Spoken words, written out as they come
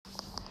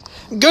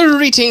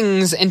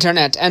Greetings,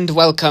 Internet, and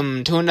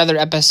welcome to another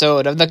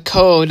episode of the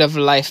Code of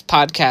Life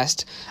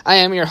podcast. I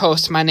am your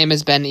host. My name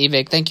is Ben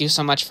Evig. Thank you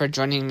so much for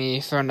joining me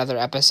for another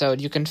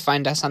episode. You can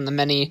find us on the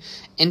many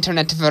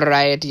internet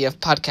variety of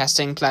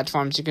podcasting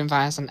platforms. You can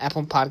find us on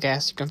Apple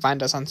Podcasts. You can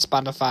find us on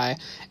Spotify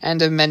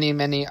and many,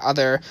 many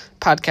other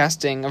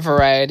podcasting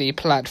variety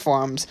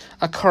platforms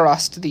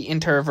across the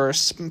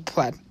interverse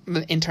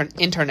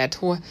internet,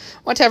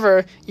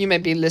 whatever you may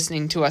be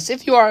listening to us.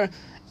 If you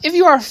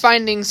are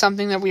finding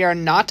something that we are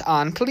not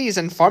on, please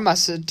inform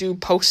us. Do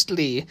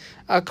postly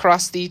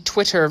across the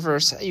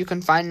Twitterverse. You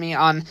can find me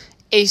on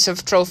Ace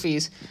of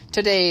Trophies.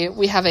 Today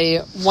we have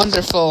a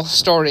wonderful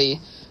story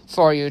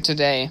for you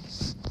today.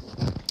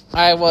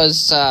 I may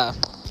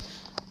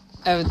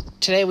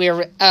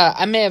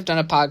have done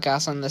a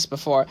podcast on this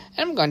before,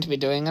 and I'm going to be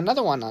doing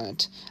another one on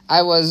it.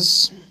 I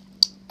was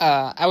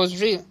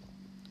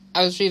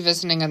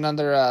revisiting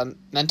another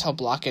mental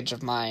blockage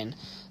of mine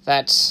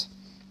that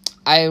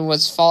I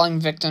was falling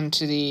victim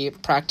to the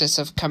practice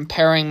of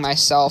comparing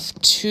myself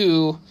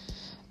to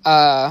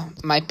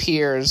my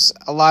peers.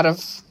 In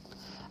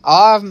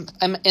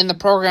the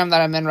program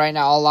that I'm in right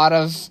now, a lot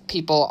of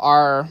people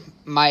are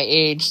my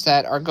age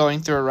that are going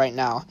through it right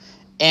now,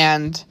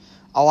 and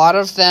a lot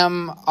of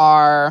them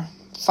are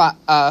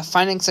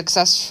finding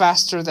success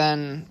faster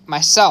than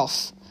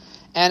myself.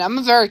 And I'm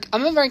a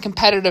very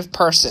competitive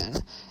person,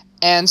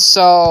 and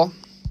so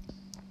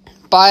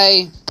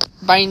by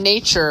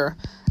nature,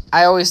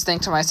 I always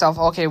think to myself,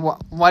 okay,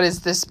 what is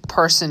this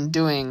person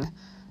doing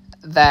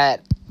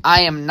that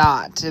I am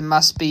not? It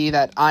must be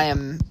that I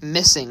am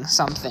missing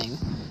something.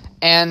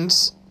 And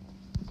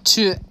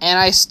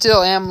I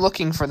still am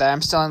looking for that.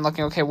 I'm still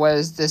looking, okay, what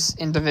is this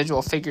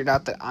individual figured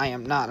out that I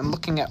am not? I'm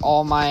looking at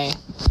all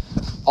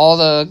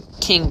the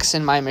kinks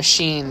in my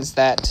machines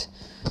that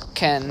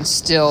can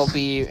still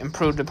be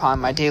improved upon,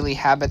 my daily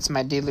habits,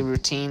 my daily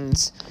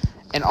routines,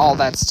 and all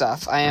that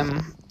stuff. I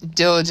am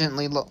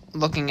diligently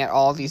looking at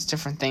all these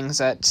different things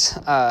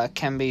that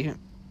can be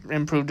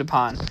improved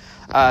upon.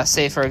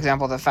 Say, for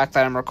example, the fact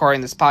that I'm recording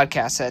this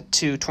podcast at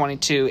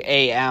 2:22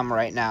 a.m.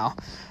 right now.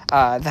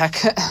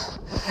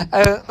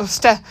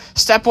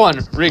 Step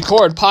one,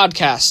 record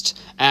podcast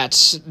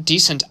at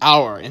decent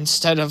hour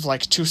instead of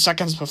 2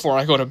 seconds before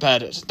I go to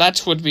bed.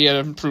 That would be an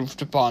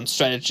improved upon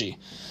strategy.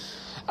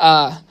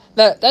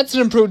 That's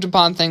an improved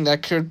upon thing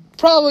that could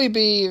probably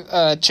be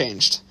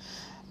changed.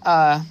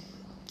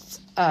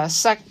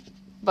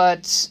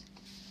 But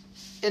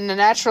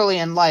naturally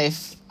in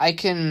life, I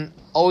can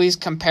always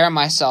compare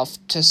myself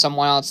to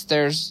someone else.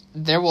 There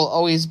will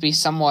always be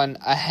someone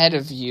ahead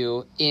of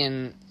you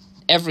in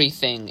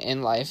everything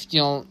in life.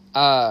 You'll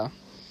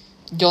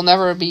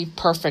never be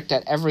perfect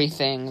at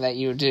everything that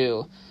you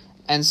do.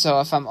 And so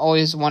if I'm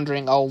always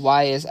wondering,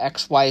 why is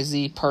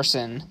XYZ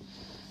person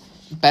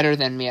better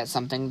than me at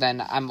something,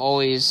 then I'm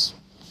always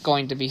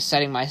going to be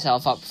setting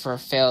myself up for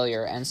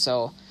failure. And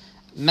so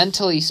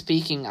mentally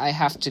speaking, I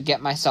have to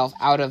get myself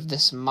out of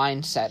this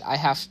mindset. I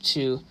have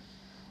to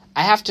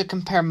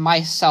compare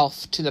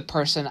myself to the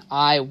person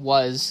I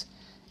was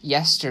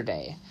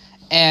yesterday.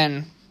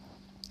 And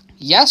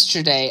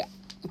yesterday,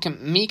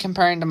 me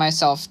comparing to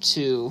myself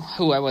to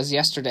who I was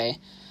yesterday,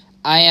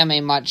 I am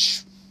a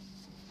much,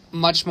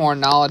 much more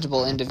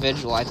knowledgeable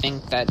individual. I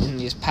think that in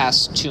these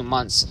past 2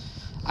 months,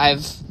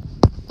 I've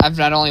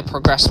not only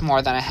progressed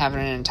more than I have in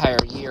an entire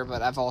year,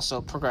 but I've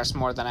also progressed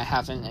more than I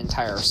have in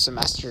entire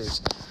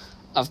semesters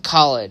of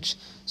college.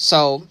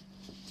 So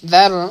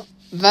that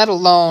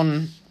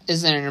alone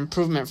isn't an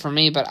improvement for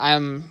me, but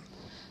I'm,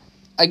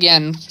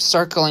 again,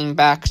 circling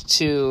back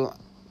to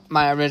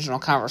my original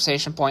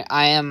conversation point.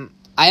 I am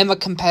a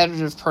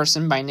competitive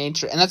person by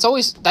nature, and that's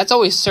always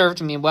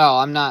served me well.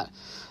 I'm not,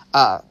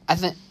 I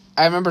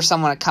remember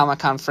someone at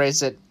Comic-Con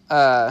phrased it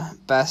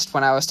best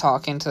when I was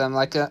talking to them,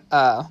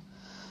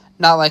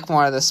 not like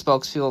one of the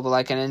spokespeople, but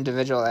like an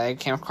individual that I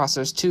came across.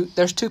 There's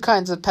two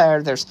kinds of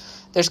pair. There's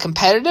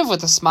competitive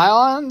with a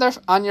smile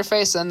on your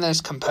face, and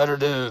there's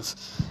competitive.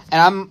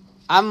 And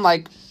I'm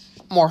like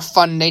more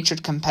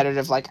fun-natured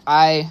competitive.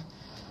 I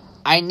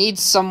need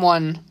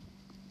someone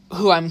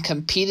who I'm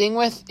competing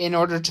with in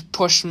order to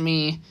push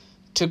me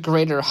to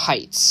greater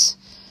heights.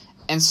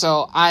 And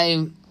so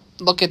I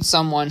look at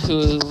someone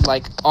who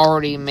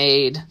already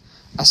made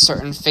a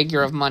certain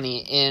figure of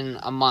money in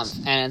a month,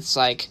 and it's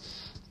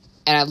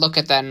and I look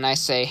at that and I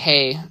say,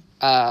 hey,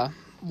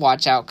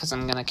 watch out, because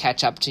I'm going to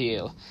catch up to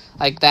you.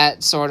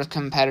 That sort of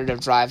competitive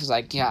drive is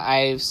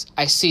I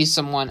see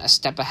someone a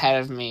step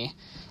ahead of me,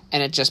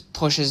 and it just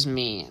pushes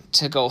me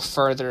to go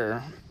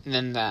further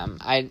than them.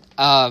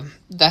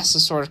 That's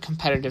the sort of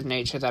competitive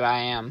nature that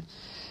I am.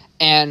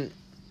 And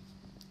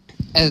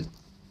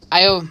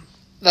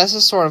that's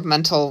the sort of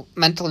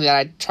mentally that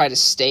I try to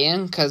stay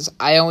in, because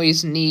I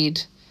always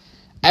need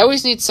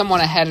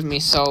someone ahead of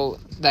me so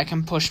that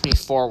can push me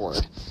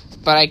forward.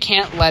 But I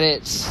can't let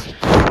it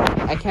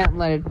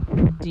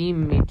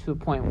deem me to a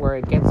point where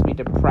it gets me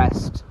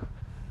depressed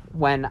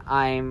when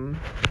I'm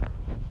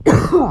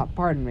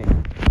pardon me.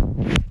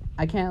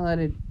 I can't let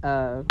it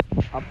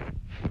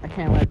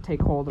let it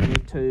take hold of me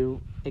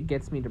to it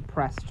gets me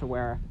depressed to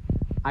where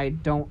I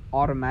don't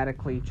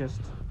automatically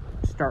just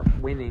start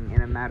winning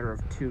in a matter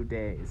of 2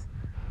 days.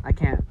 I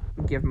can't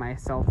give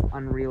myself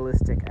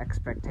unrealistic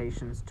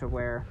expectations to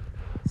where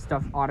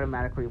stuff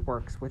automatically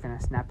works within a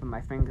snap of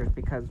my fingers,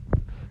 because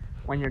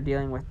when you're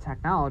dealing with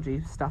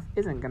technology, stuff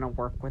isn't going to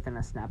work within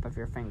a snap of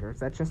your fingers.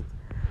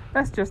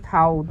 That's just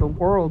how the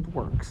world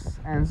works.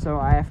 And so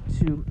I have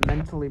to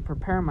mentally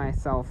prepare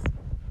myself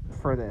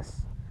for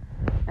this.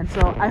 And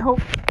so I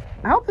hope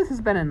this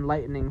has been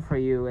enlightening for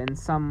you in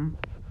some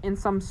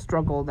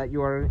struggle that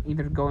you are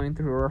either going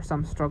through or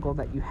some struggle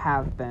that you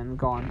have been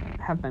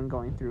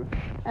going through.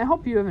 And I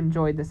hope you have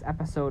enjoyed this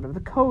episode of the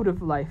Code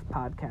of Life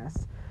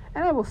podcast.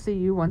 And I will see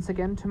you once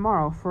again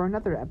tomorrow for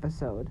another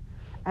episode.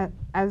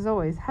 As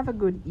always, have a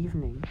good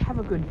evening, have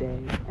a good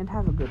day, and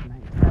have a good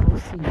night. And I will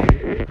see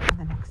you on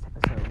the next episode.